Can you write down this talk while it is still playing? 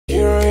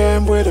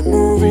time where the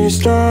movie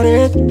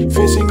started,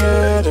 facing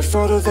at a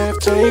photo they've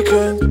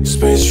taken.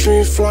 Space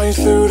tree flying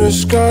through the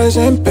skies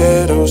and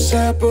battles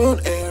happen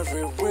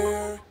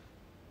everywhere.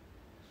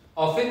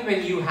 Often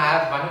when you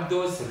have one of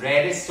those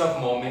rarest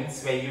of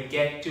moments where you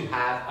get to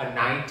have a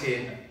night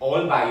in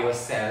all by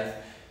yourself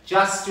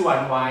just to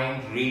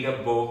unwind, read a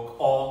book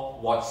or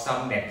watch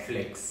some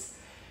Netflix.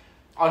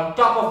 On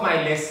top of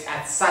my list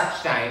at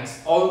such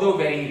times, although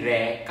very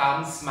rare,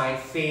 comes my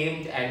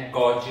famed and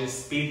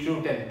gorgeous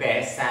beetroot and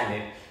pear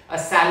salad. A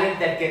salad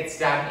that gets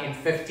done in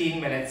 15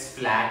 minutes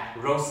flat,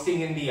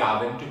 roasting in the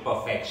oven to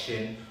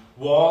perfection.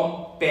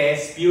 Warm,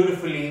 pairs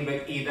beautifully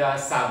with either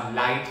some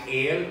light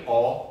ale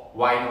or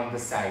wine on the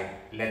side.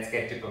 Let's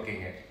get to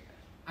cooking it.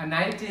 A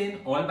night in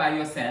all by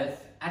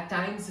yourself at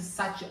times is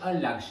such a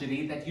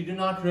luxury that you do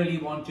not really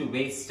want to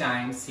waste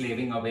time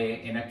slaving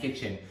away in a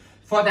kitchen.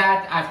 For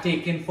that, I've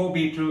taken 4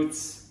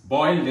 beetroots,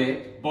 boiled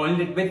it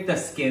with the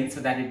skin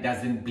so that it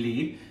doesn't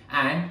bleed,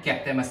 and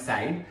kept them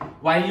aside.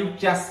 While you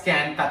just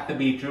can cut the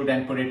beetroot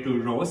and put it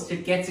to roast,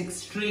 it gets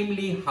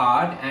extremely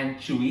hard and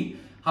chewy.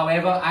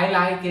 However, I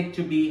like it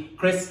to be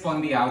crisp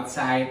on the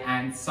outside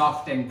and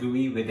soft and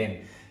gooey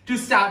within. To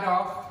start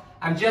off,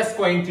 I'm just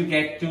going to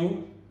get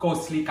to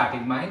coarsely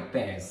cutting my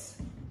pears.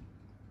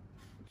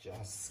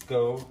 Just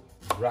go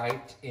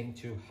right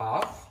into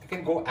half. You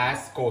can go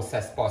as coarse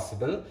as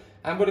possible.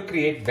 I'm going to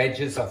create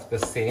wedges of the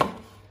same.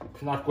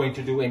 I'm not going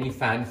to do any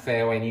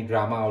fanfare or any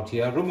drama out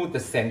here. Remove the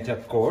center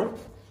core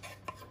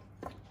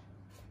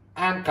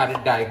and cut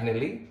it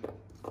diagonally.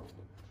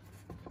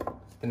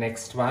 The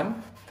next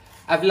one.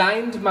 I've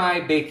lined my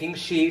baking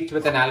sheet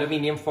with an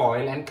aluminium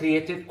foil and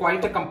created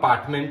quite a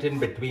compartment in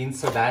between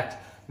so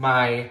that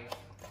my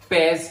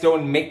pears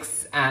don't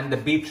mix and the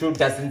beetroot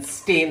doesn't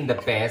stain the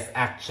pears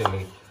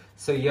actually.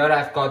 So here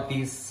I've got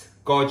these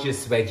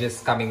gorgeous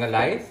wedges coming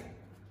alive.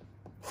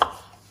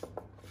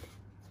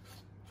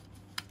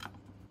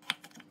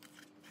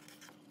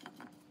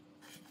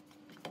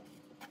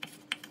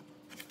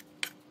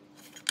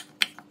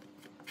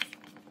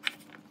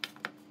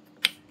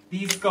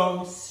 These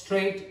go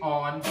straight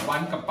on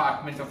one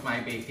compartment of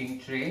my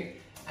baking tray,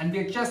 and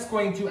we're just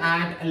going to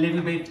add a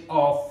little bit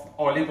of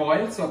olive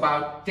oil, so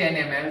about 10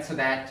 ml, so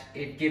that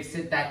it gives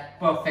it that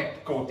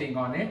perfect coating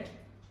on it.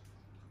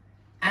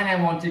 And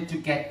I wanted to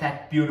get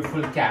that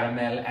beautiful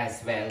caramel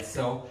as well,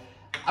 so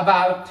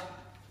about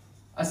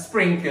a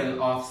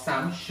sprinkle of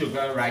some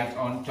sugar right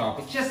on top.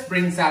 It just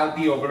brings out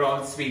the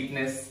overall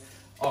sweetness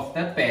of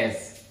the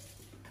pears.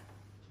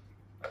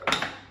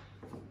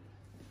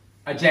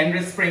 A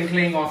generous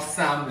sprinkling of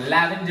some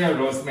lavender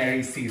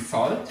rosemary sea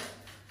salt.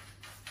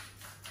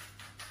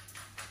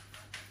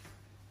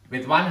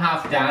 With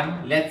 1/2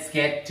 done, let's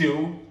get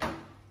to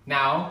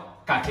now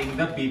cutting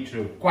the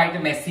beetroot. Quite a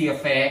messy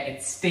affair.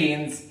 It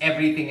stains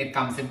everything it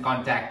comes in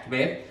contact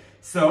with.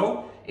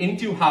 So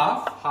into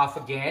half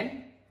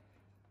again,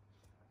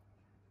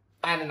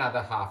 and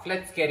another half.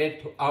 Let's get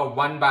it to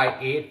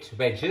 1/8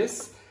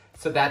 wedges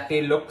so that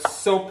they look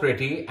so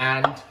pretty,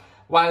 and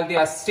while they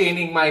are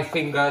staining my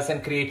fingers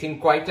and creating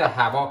quite a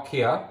havoc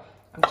here,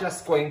 I'm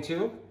just going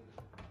to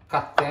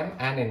cut them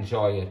and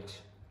enjoy it.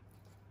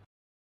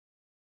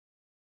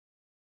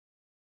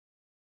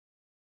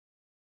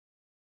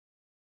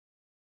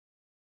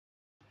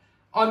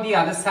 On the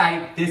other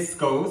side, this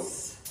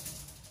goes.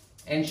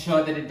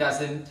 Ensure that it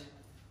doesn't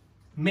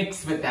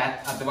mix with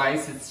that,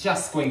 otherwise it's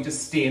just going to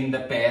stain the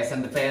pears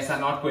and the pears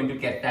are not going to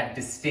get that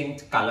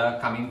distinct color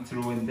coming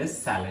through in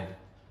this salad.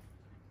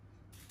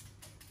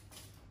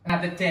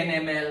 Another 10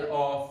 ml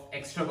of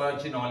extra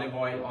virgin olive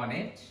oil on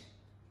it.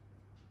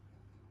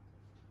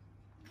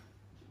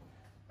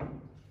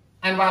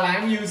 And while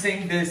I'm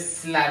using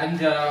this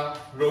lavender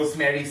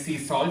rosemary sea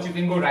salt, you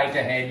can go right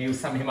ahead,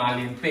 use some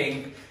Himalayan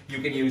pink, you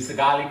can use a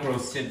garlic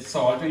roasted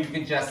salt, or you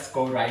can just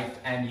go right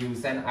and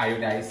use an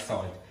iodized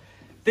salt.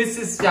 This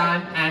is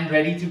done and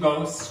ready to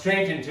go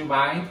straight into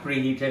my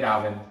preheated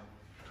oven.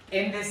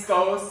 In this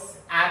goes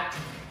at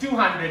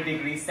 200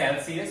 degrees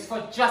Celsius for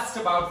just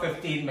about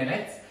 15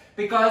 minutes.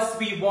 Because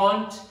we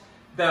want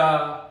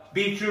the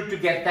beetroot to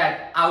get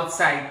that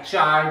outside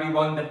char, we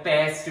want the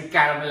pears to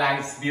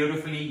caramelize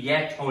beautifully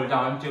yet hold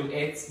on to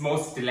its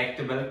most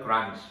delectable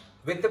crunch.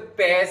 With the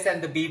pears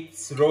and the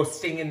beets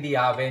roasting in the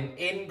oven,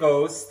 in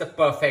goes the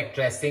perfect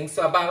dressing.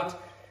 So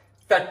about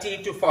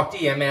 30 to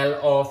 40 ml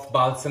of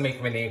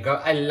balsamic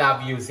vinegar. I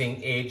love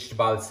using aged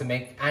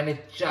balsamic and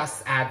it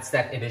just adds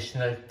that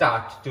additional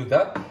tart to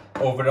the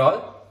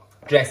overall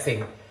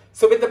dressing.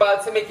 So with the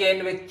balsamic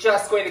in, we're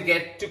just going to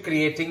get to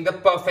creating the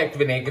perfect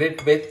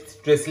vinaigrette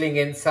with drizzling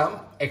in some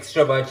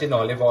extra virgin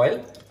olive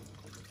oil.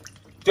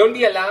 Don't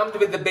be alarmed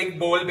with the big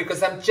bowl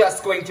because I'm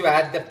just going to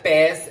add the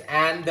pears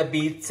and the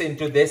beets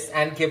into this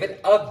and give it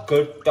a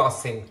good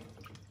tossing.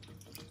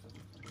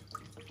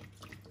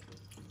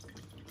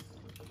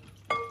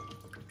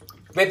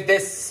 With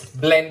this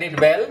blended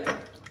well,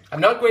 I'm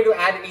not going to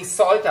add any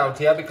salt out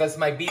here because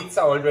my beets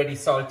are already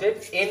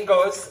salted. In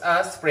goes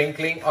a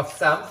sprinkling of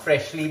some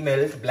freshly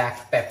milled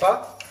black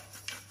pepper.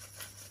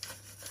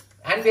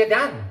 And we're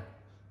done.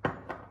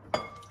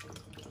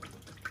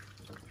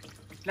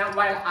 Now,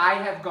 while I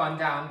have gone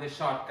down the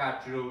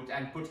shortcut route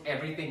and put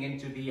everything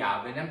into the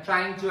oven, I'm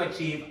trying to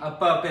achieve a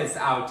purpose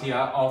out here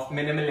of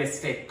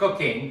minimalistic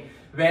cooking,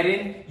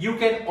 wherein you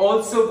can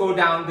also go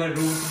down the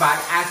route by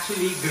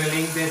actually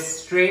grilling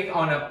this straight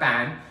on a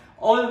pan.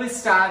 Always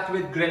start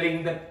with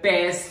grilling the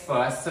pears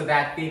first so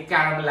that they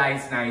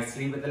caramelize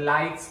nicely with a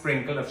light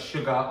sprinkle of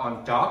sugar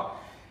on top.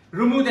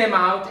 Remove them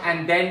out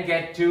and then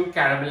get to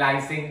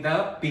caramelizing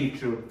the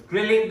beetroot.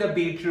 Grilling the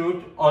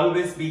beetroot,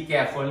 always be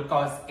careful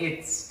because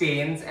it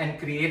stains and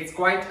creates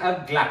quite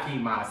a glucky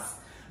mass.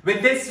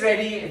 With this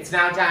ready, it's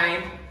now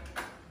time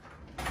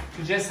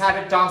to just have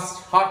it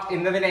tossed hot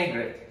in the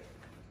vinaigrette.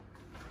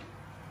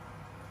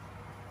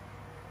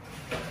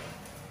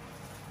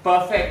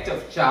 Perfect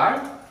of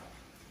char.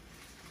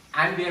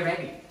 And we're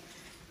ready.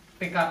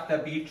 Pick up the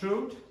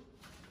beetroot,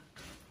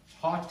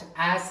 hot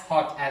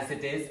as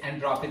it is, and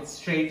drop it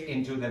straight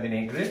into the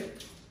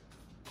vinaigrette.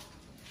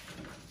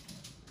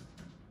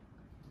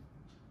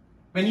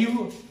 When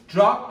you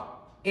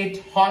drop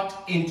it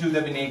hot into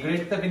the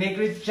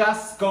vinaigrette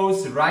just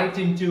goes right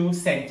into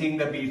scenting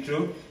the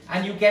beetroot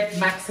and you get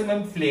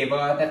maximum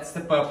flavor. That's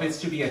the purpose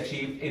to be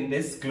achieved in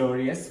this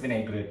glorious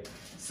vinaigrette.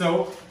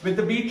 So with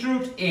the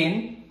beetroot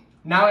in,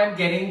 now I'm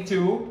getting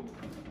to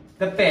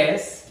the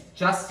pears.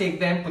 Just take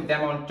them, put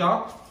them on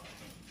top.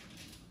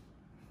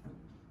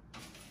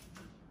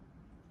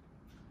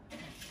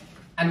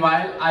 And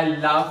while I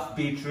love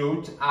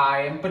beetroot,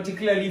 I am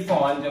particularly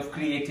fond of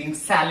creating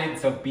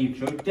salads of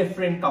beetroot,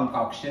 different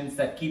concoctions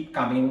that keep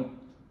coming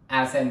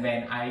as and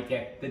when I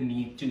get the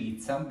need to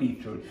eat some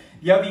beetroot.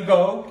 Here we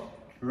go.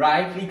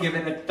 Rightly give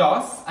it a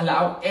toss.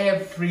 Allow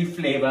every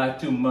flavor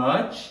to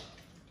merge.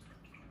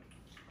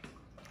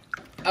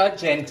 A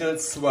gentle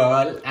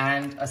swirl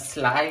and a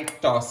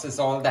slight toss is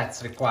all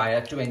that's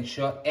required to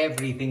ensure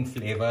everything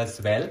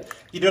flavors well.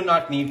 You do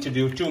not need to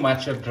do too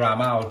much of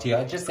drama out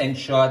here. Just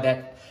ensure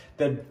that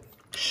the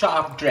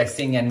sharp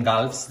dressing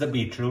engulfs the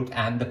beetroot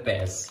and the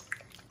pears.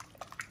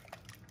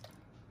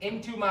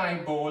 Into my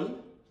bowl.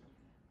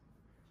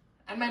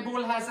 And my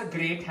bowl has a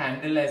great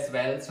handle as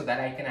well so that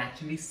I can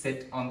actually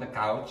sit on the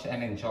couch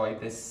and enjoy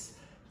this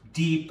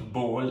deep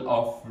bowl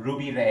of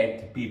ruby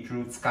red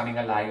beetroots coming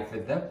alive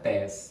with the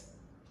pears.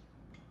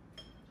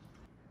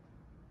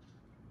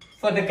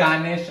 For the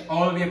garnish,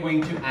 all we are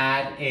going to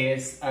add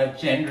is a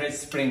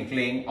generous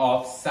sprinkling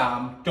of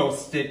some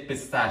toasted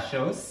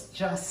pistachios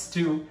just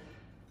to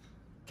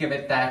give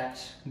it that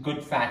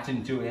good fat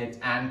into it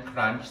and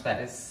crunch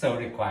that is so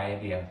required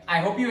here.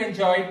 I hope you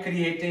enjoyed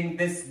creating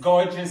this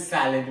gorgeous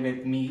salad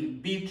with me.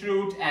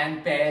 Beetroot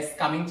and pears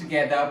coming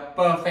together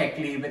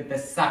perfectly with the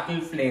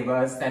subtle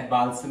flavors that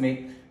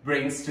balsamic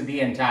brings to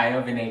the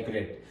entire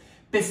vinaigrette.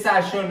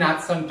 Pistachio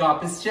nuts on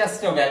top is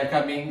just a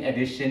welcoming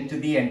addition to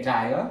the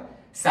entire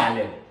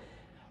salad.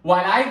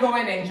 While I go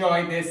and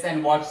enjoy this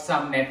and watch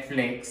some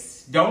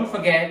Netflix, don't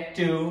forget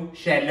to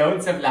share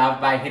loads of love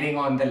by hitting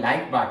on the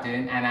like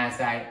button, and as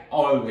I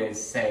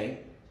always say,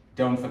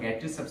 don't forget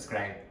to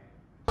subscribe.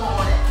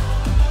 What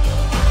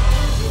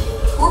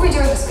are we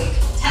doing this week?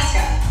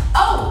 Tesco.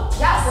 Oh,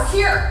 yes, we're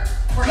here.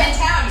 We're in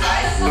town, you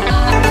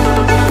guys.